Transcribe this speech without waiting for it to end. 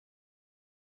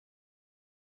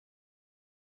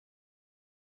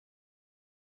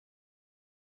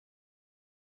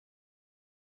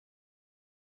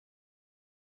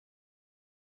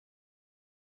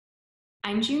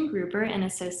I'm June Gruber, an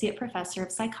associate professor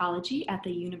of psychology at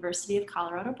the University of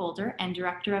Colorado Boulder and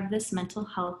director of this mental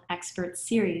health experts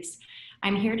series.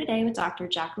 I'm here today with Dr.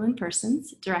 Jacqueline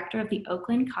Persons, director of the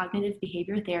Oakland Cognitive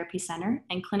Behavior Therapy Center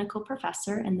and clinical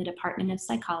professor in the Department of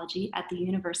Psychology at the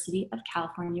University of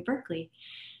California, Berkeley.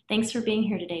 Thanks for being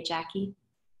here today, Jackie.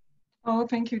 Oh,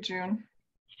 thank you, June.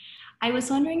 I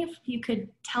was wondering if you could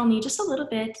tell me just a little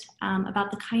bit about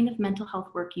the kind of mental health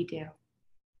work you do.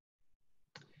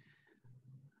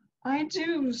 I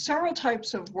do several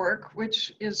types of work,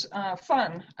 which is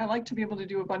fun. I like to be able to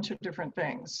do a bunch of different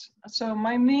things. So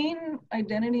my main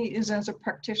identity is as a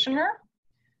practitioner.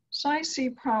 So I see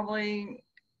probably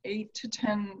 8 to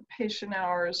 10 patient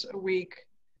hours a week.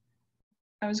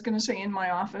 I was going to say in my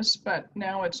office, but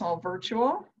now it's all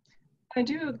virtual. I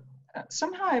do,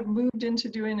 somehow I've moved into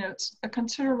doing a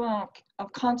considerable amount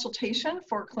of consultation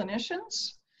for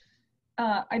clinicians.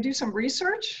 I do some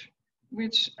research,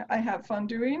 which I have fun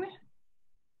doing.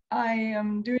 I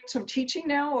am doing some teaching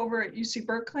now over at UC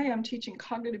Berkeley. I'm teaching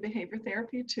cognitive behavior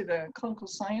therapy to the clinical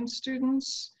science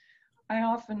students. I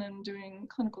often am doing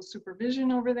clinical supervision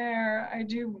over there. I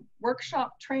do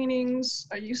workshop trainings.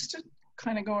 I used to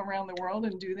kind of go around the world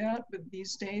and do that, but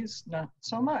these days, not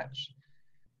so much.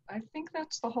 I think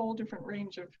that's the whole different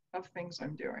range of things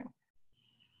I'm doing.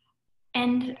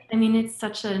 And I mean, it's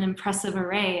such an impressive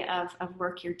array of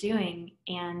work you're doing.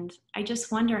 And I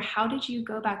just wonder, how did you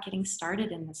go about getting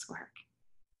started in this work?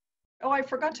 Oh, I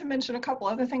forgot to mention a couple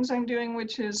other things I'm doing,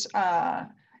 which is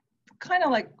kind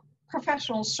of like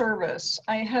professional service.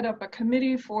 I head up a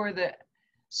committee for the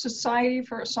Society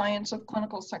for Science of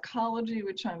Clinical Psychology,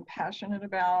 which I'm passionate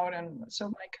about. And so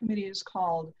my committee is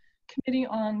called Committee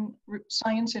on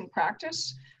Science in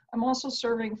Practice. I'm also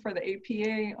serving for the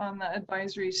APA on the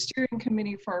advisory steering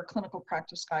committee for our clinical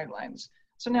practice guidelines.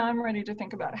 So now I'm ready to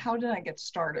think about, how did I get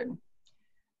started?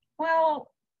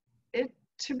 Well,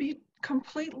 to be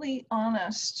completely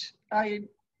honest, I,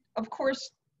 of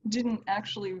course, didn't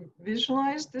actually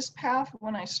visualize this path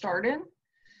when I started.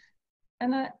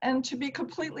 And to be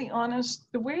completely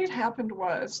honest, the way it happened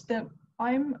was that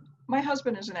my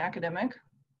husband is an academic.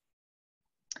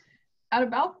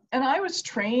 And I was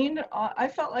trained, I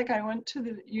felt like I went to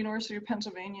the University of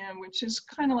Pennsylvania, which is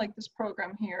kind of like this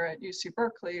program here at UC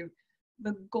Berkeley.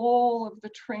 The goal of the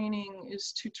training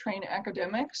is to train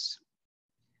academics.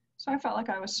 So I felt like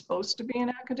I was supposed to be an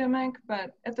academic,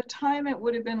 but at the time it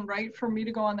would have been right for me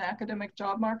to go on the academic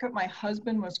job market. My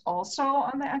husband was also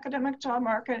on the academic job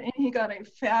market, and he got a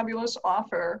fabulous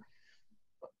offer,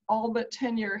 all but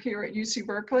tenure here at UC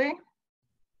Berkeley.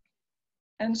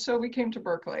 And so we came to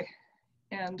Berkeley.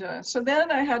 And so then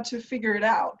I had to figure it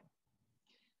out.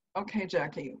 Okay,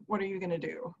 Jackie, what are you gonna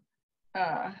do?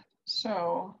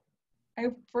 So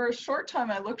for a short time,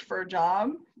 I looked for a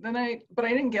job, but I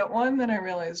didn't get one. Then I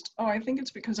realized, oh, I think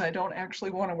it's because I don't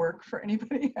actually wanna work for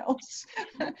anybody else.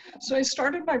 So I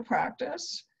started my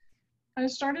practice. I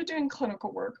started doing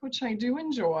clinical work, which I do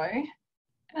enjoy.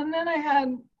 And then I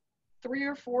had 3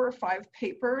 or 4 or 5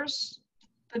 papers,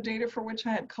 the data for which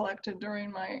I had collected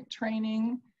during my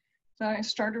training, that I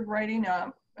started writing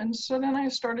up. And so then I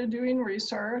started doing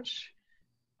research.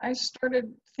 I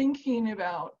started thinking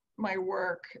about my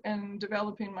work and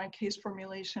developing my case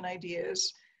formulation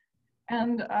ideas.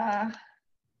 And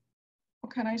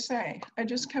what can I say? I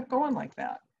just kept going like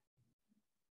that.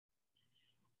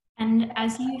 And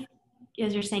as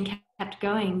you're saying, kept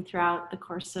going throughout the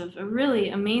course of a really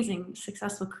amazing,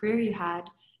 successful career you had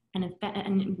and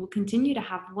will continue to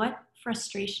have, what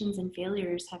frustrations and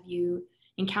failures have you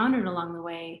encountered along the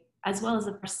way, as well as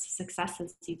the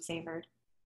successes you've savored?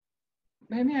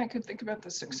 Maybe I could think about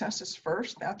the successes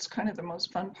first. That's kind of the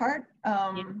most fun part.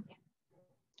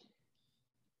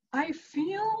 I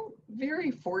feel very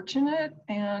fortunate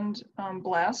and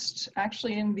blessed,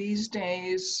 actually, in these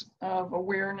days of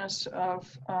awareness of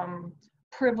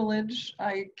privilege.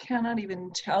 I cannot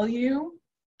even tell you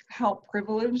how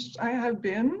privileged I have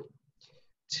been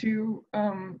to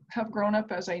have grown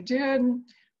up as I did,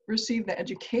 receive the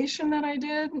education that I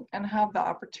did, and have the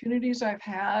opportunities I've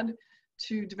had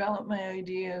to develop my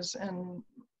ideas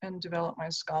and develop my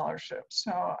scholarship.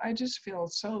 So I just feel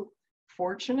so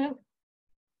fortunate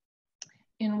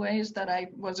in ways that I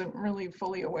wasn't really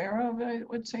fully aware of, I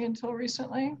would say, until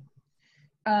recently.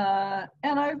 And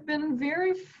I've been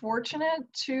very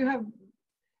fortunate to have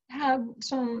had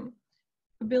some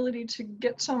ability to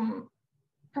get some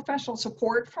professional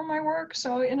support for my work.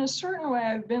 So in a certain way,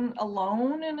 I've been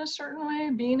alone in a certain way.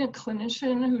 Being a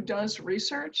clinician who does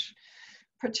research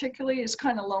particularly is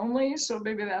kind of lonely. So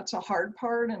maybe that's a hard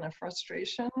part and a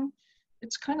frustration.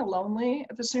 it's kind of lonely.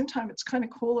 At the same time, it's kind of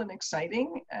cool and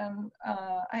exciting. And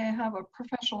I have a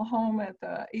professional home at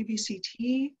the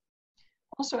ABCT,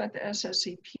 also at the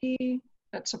SSCP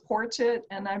that supports it.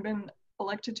 And I've been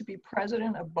elected to be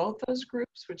president of both those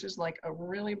groups, which is like a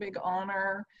really big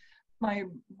honor. My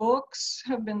books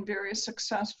have been very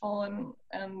successful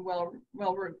and well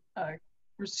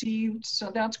received.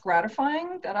 So that's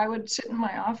gratifying that I would sit in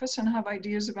my office and have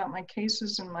ideas about my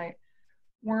cases and my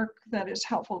work that is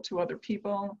helpful to other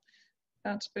people.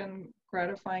 That's been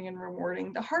gratifying and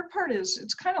rewarding. The hard part is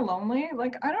it's kind of lonely.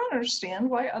 Like, I don't understand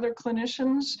why other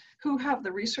clinicians who have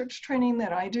the research training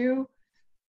that I do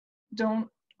don't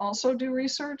also do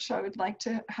research. I would like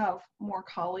to have more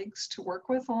colleagues to work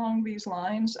with along these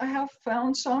lines. I have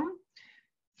found some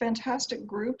fantastic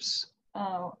groups.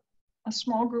 A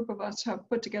small group of us have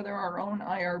put together our own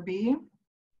IRB,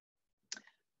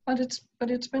 but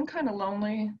it's been kind of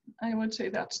lonely. I would say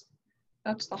that's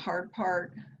the hard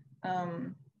part.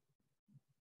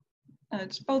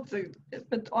 It's both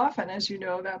but often, as you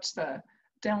know, that's the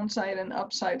downside and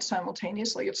upside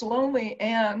simultaneously. It's lonely,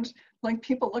 and like,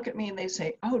 people look at me and they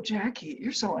say, "Oh, Jackie,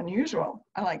 you're so unusual."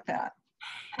 I like that.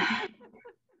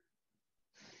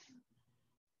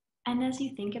 And as you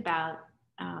think about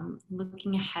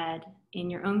looking ahead in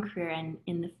your own career and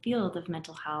in the field of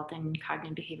mental health and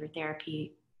cognitive behavior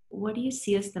therapy, what do you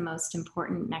see as the most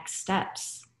important next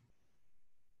steps?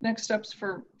 Next steps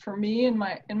for me in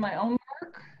my own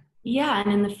work? Yeah,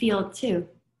 and in the field too.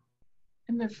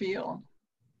 In the field.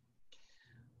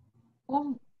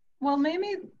 Well,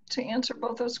 maybe to answer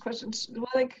both those questions,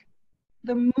 like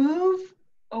the move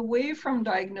away from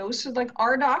diagnosis, like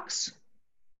RDocs,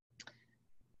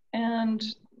 and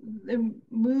the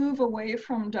move away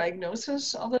from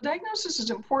diagnosis, although diagnosis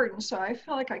is important, so I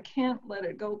feel like I can't let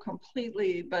it go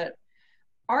completely, but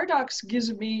RDocs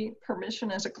gives me permission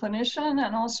as a clinician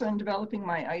and also in developing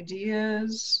my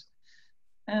ideas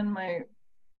and my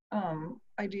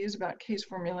ideas about case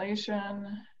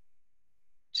formulation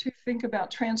to think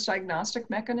about transdiagnostic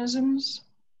mechanisms.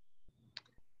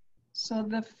 So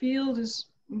the field is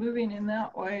moving in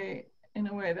that way, in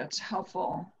a way that's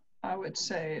helpful, I would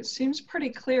say. It seems pretty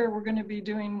clear we're going to be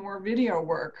doing more video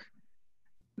work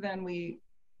than we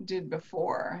did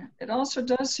before. It also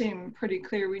does seem pretty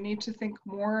clear we need to think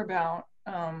more about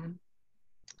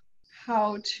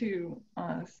how to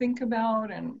think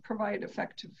about and provide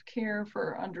effective care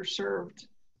for underserved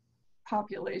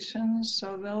populations.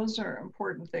 So those are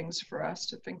important things for us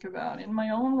to think about. In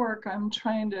my own work,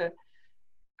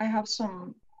 I have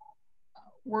some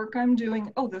work I'm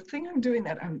doing. Oh, the thing I'm doing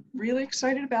that I'm really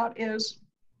excited about is,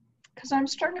 because I'm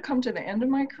starting to come to the end of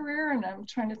my career and I'm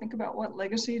trying to think about what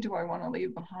legacy do I want to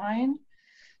leave behind.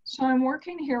 So I'm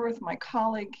working here with my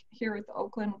colleague here at the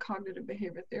Oakland Cognitive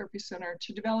Behavior Therapy Center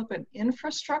to develop an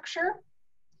infrastructure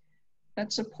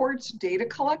that supports data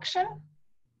collection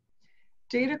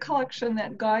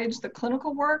that guides the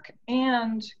clinical work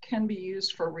and can be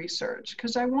used for research,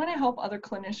 because I want to help other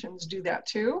clinicians do that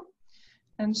too.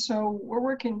 And so we're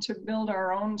working to build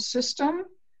our own system,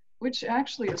 which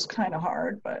actually is kind of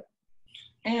hard,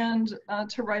 and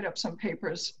to write up some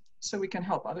papers so we can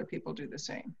help other people do the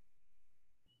same.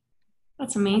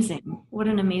 That's amazing. What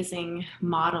an amazing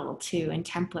model too, and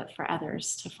template for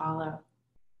others to follow.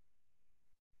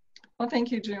 Well,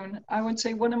 thank you, June. I would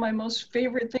say one of my most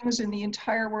favorite things in the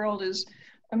entire world is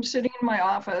I'm sitting in my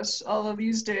office, although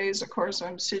these days, of course,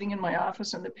 I'm sitting in my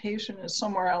office and the patient is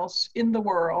somewhere else in the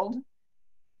world.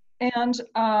 And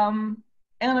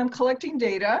I'm collecting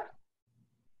data.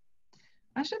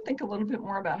 I should think a little bit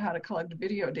more about how to collect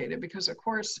video data, because of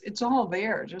course it's all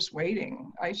there just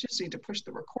waiting. I just need to push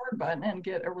the record button and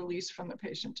get a release from the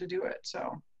patient to do it.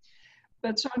 So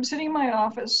I'm sitting in my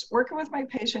office working with my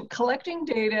patient, collecting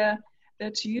data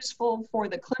that's useful for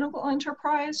the clinical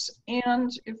enterprise,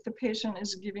 and if the patient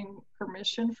is giving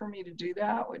permission for me to do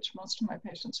that, which most of my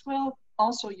patients will,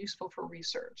 also useful for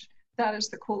research. That is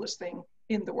the coolest thing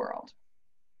in the world.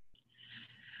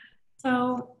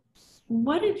 So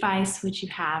what advice would you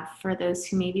have for those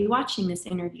who may be watching this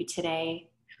interview today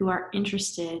who are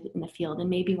interested in the field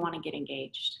and maybe want to get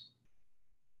engaged?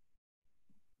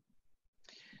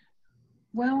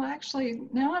 Well, actually,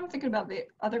 now I'm thinking about the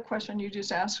other question you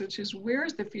just asked, which is,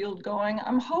 where's the field going?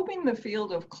 I'm hoping the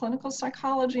field of clinical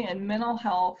psychology and mental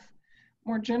health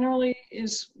more generally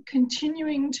is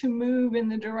continuing to move in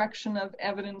the direction of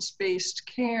evidence-based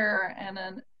care and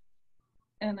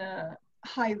a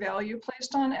high value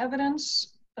placed on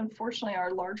evidence. Unfortunately,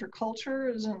 our larger culture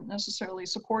isn't necessarily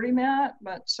supporting that,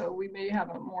 but so we may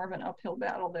have more of an uphill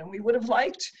battle than we would have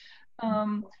liked.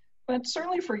 But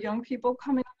certainly for young people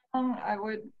coming along, I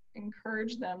would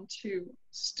encourage them to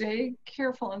stay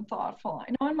careful and thoughtful.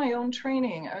 I know in my own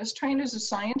training, I was trained as a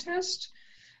scientist,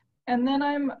 and then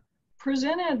I'm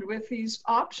presented with these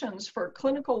options for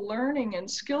clinical learning and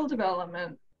skill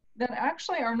development that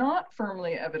actually are not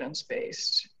firmly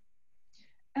evidence-based.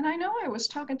 And I know I was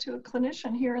talking to a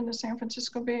clinician here in the San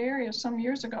Francisco Bay Area some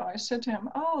years ago. I said to him,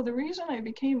 oh, the reason I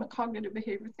became a cognitive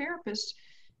behavior therapist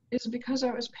is because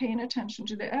I was paying attention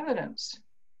to the evidence.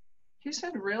 He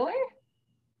said, really?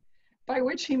 By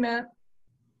which he meant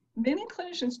many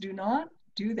clinicians do not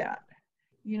do that.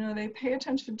 You know, they pay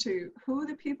attention to who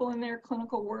the people in their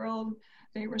clinical world,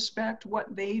 they respect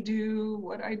what they do,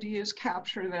 what ideas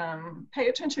capture them. Pay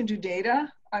attention to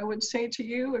data, I would say to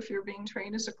you, if you're being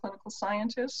trained as a clinical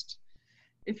scientist,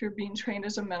 if you're being trained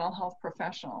as a mental health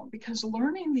professional, because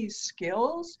learning these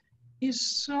skills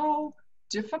is so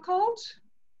difficult.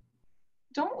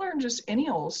 Don't learn just any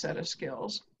old set of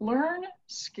skills. Learn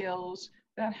skills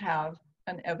that have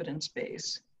an evidence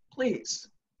base. Please,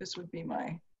 this would be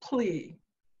my plea.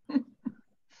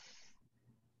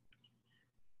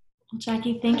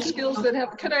 Jackie, thank you. Skills that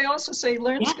have, could I also say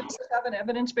learn skills that have an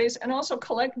evidence base, and also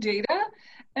collect data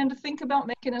and think about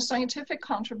making a scientific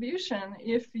contribution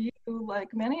if you,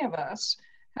 like many of us,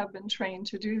 have been trained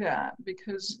to do that,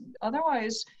 because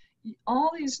otherwise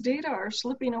all these data are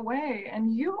slipping away,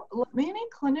 and many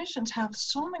clinicians have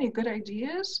so many good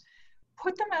ideas.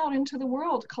 Put them out into the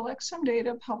world, collect some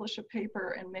data, publish a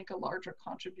paper, and make a larger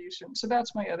contribution. So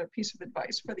that's my other piece of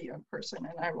advice for the young person,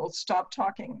 and I will stop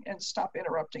talking and stop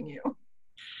interrupting you.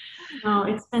 Oh,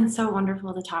 it's been so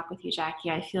wonderful to talk with you,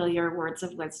 Jackie. I feel your words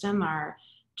of wisdom are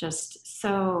just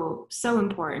so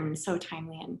important, so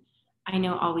timely, and I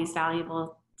know always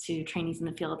valuable to trainees in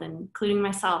the field, including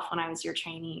myself when I was your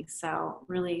trainee. So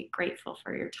really grateful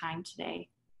for your time today.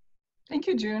 Thank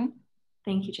you, June.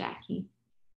 Thank you, Jackie.